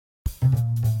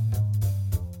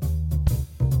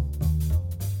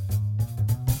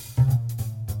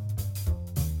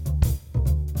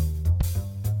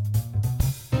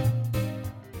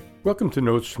Welcome to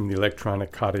Notes from the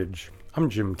Electronic Cottage. I'm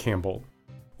Jim Campbell.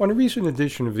 On a recent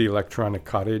edition of the Electronic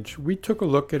Cottage, we took a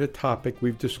look at a topic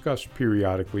we've discussed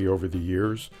periodically over the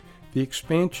years, the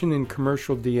expansion in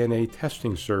commercial DNA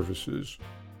testing services,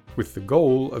 with the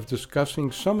goal of discussing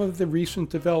some of the recent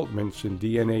developments in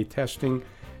DNA testing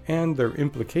and their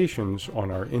implications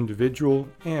on our individual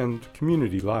and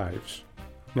community lives.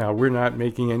 Now, we're not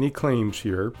making any claims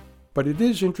here, but it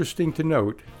is interesting to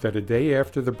note that a day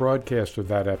after the broadcast of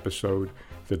that episode,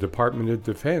 the Department of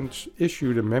Defense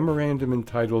issued a memorandum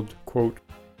entitled, quote,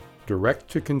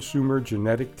 Direct-to-Consumer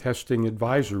Genetic Testing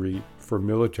Advisory for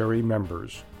Military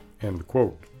Members, end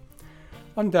quote.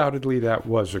 Undoubtedly, that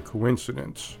was a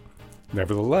coincidence.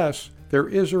 Nevertheless, there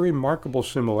is a remarkable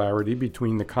similarity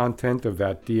between the content of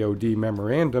that DoD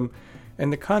memorandum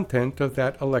and the content of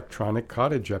that Electronic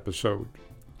Cottage episode.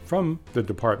 From the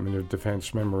Department of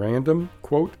Defense memorandum,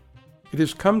 quote, It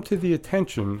has come to the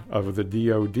attention of the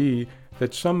DoD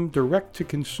that some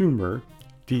direct-to-consumer,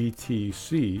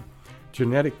 DTC,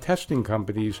 genetic testing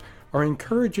companies are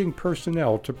encouraging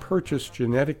personnel to purchase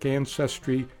genetic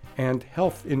ancestry and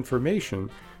health information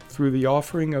through the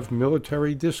offering of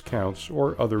military discounts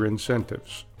or other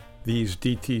incentives. These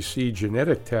DTC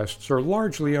genetic tests are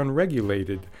largely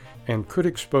unregulated and could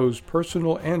expose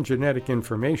personal and genetic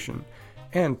information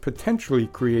and potentially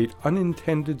create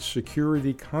unintended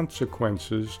security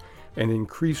consequences and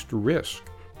increased risk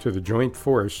to the joint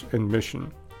force and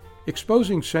mission.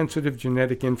 Exposing sensitive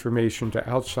genetic information to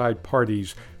outside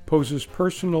parties poses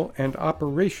personal and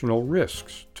operational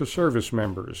risks to service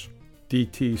members.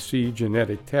 DTC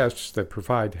genetic tests that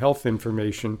provide health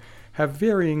information have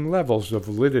varying levels of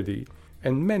validity,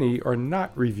 and many are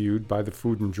not reviewed by the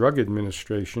Food and Drug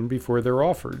Administration before they're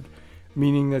offered,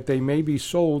 meaning that they may be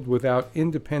sold without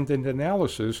independent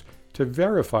analysis to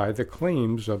verify the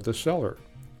claims of the seller.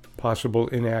 Possible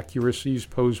inaccuracies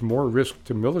pose more risk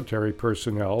to military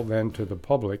personnel than to the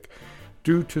public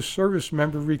due to service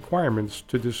member requirements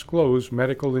to disclose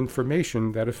medical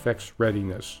information that affects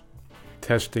readiness.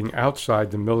 Testing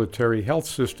outside the military health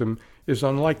system is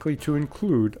unlikely to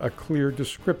include a clear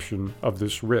description of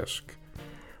this risk.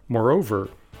 Moreover,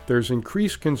 there's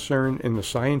increased concern in the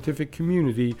scientific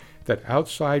community that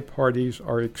outside parties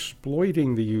are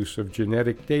exploiting the use of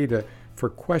genetic data for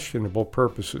questionable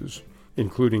purposes,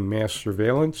 including mass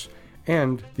surveillance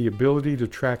and the ability to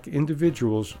track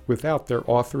individuals without their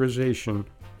authorization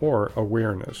or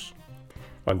awareness.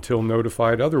 Until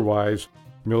notified otherwise,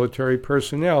 military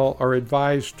personnel are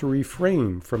advised to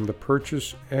refrain from the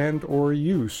purchase and/or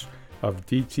use of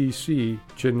DTC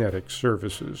genetic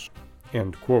services.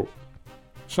 End quote.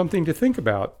 Something to think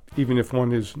about, even if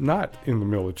one is not in the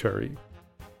military.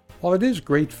 While it is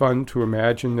great fun to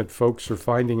imagine that folks are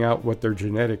finding out what their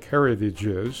genetic heritage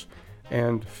is,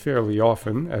 and fairly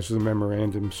often, as the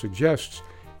memorandum suggests,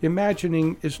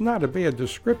 imagining is not a bad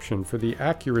description for the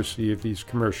accuracy of these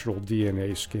commercial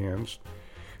DNA scans,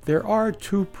 there are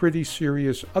two pretty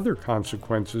serious other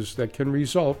consequences that can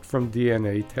result from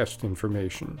DNA test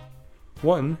information.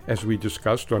 One, as we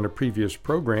discussed on a previous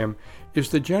program,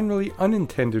 is the generally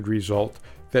unintended result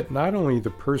that not only the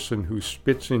person who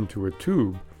spits into a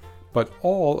tube, but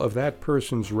all of that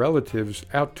person's relatives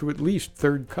out to at least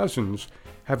third cousins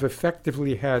have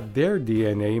effectively had their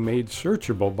DNA made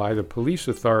searchable by the police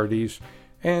authorities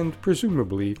and,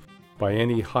 presumably, by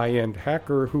any high-end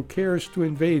hacker who cares to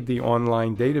invade the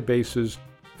online databases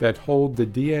that hold the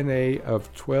DNA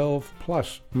of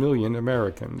 12+ million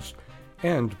Americans,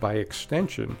 and by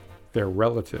extension, their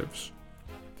relatives.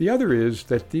 The other is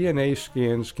that DNA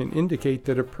scans can indicate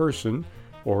that a person,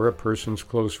 or a person's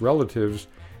close relatives,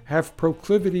 have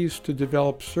proclivities to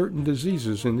develop certain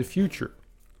diseases in the future.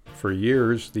 For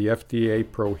years, the FDA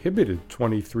prohibited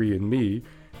 23andMe,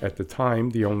 at the time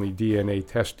the only DNA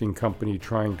testing company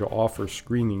trying to offer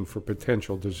screening for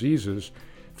potential diseases,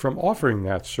 from offering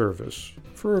that service,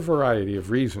 for a variety of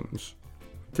reasons.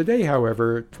 Today,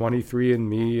 however,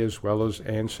 23andMe, as well as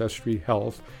Ancestry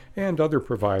Health and other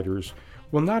providers,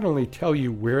 will not only tell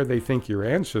you where they think your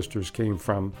ancestors came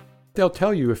from, they'll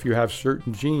tell you if you have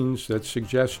certain genes that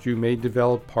suggest you may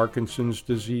develop Parkinson's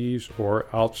disease or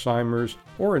Alzheimer's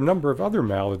or a number of other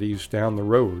maladies down the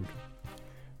road.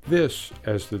 This,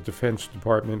 as the Defense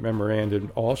Department memorandum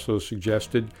also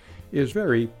suggested, is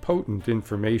very potent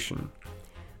information.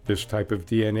 This type of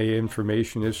DNA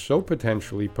information is so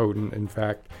potentially potent, in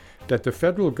fact, that the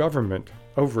federal government,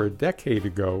 over a decade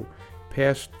ago,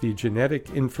 passed the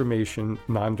Genetic Information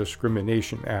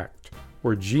Non-Discrimination Act,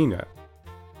 or GINA.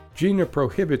 GINA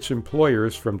prohibits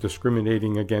employers from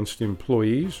discriminating against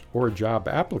employees or job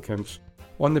applicants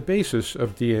on the basis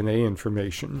of DNA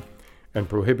information, and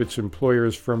prohibits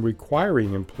employers from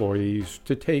requiring employees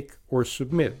to take or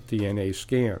submit DNA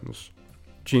scans.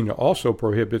 GINA also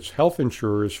prohibits health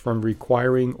insurers from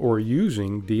requiring or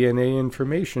using DNA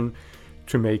information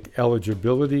to make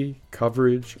eligibility,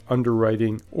 coverage,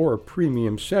 underwriting, or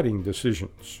premium setting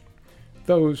decisions.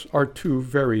 Those are two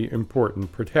very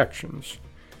important protections.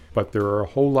 But there are a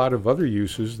whole lot of other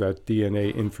uses that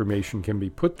DNA information can be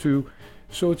put to,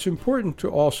 so it's important to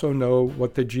also know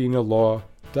what the GINA law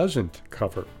doesn't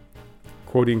cover.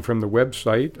 Quoting from the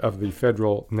website of the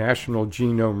Federal National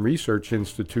Genome Research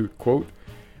Institute, quote,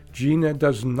 GINA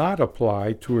does not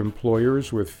apply to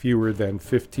employers with fewer than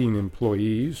 15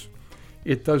 employees.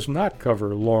 It does not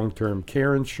cover long-term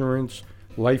care insurance,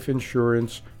 life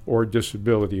insurance, or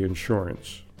disability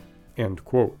insurance, end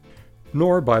quote.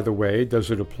 Nor, by the way,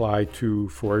 does it apply to,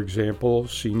 for example,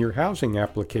 senior housing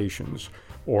applications,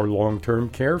 or long-term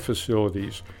care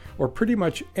facilities, or pretty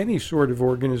much any sort of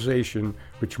organization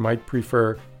which might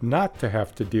prefer not to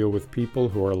have to deal with people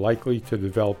who are likely to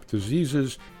develop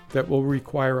diseases that will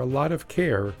require a lot of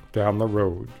care down the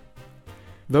road.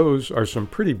 Those are some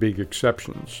pretty big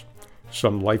exceptions.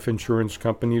 Some life insurance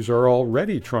companies are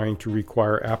already trying to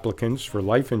require applicants for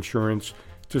life insurance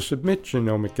to submit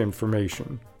genomic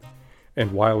information.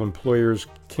 And while employers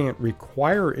can't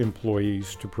require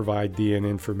employees to provide DNA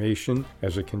information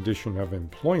as a condition of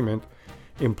employment,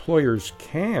 employers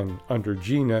can, under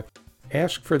GINA,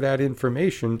 ask for that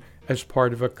information as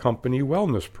part of a company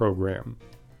wellness program.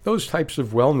 Those types of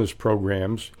wellness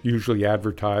programs, usually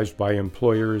advertised by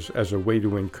employers as a way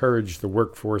to encourage the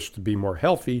workforce to be more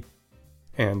healthy,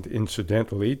 and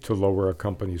incidentally to lower a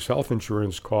company's health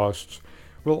insurance costs,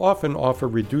 will often offer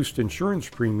reduced insurance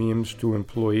premiums to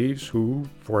employees who,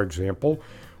 for example,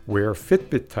 wear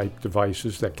Fitbit-type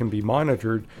devices that can be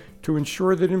monitored to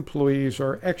ensure that employees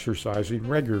are exercising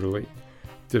regularly.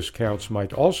 Discounts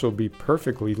might also be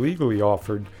perfectly legally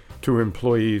offered to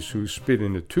employees who spit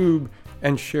in a tube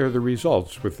and share the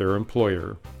results with their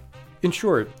employer. In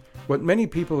short, what many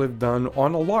people have done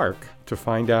on a lark to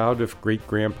find out if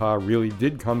great-grandpa really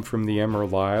did come from the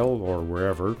Emerald Isle or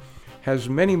wherever has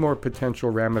many more potential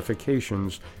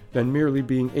ramifications than merely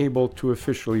being able to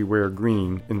officially wear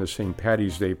green in the St.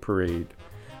 Paddy's Day parade,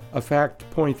 a fact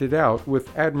pointed out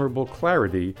with admirable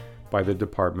clarity by the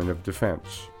Department of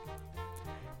Defense.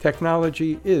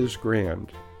 Technology is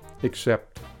grand,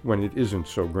 except when it isn't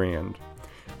so grand,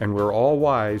 and we're all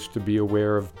wise to be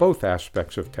aware of both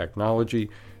aspects of technology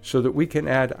so that we can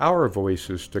add our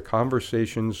voices to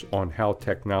conversations on how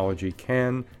technology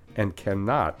can and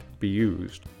cannot be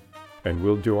used. And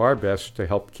we'll do our best to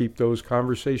help keep those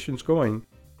conversations going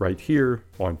right here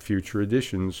on future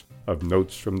editions of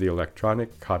Notes from the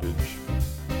Electronic Cottage.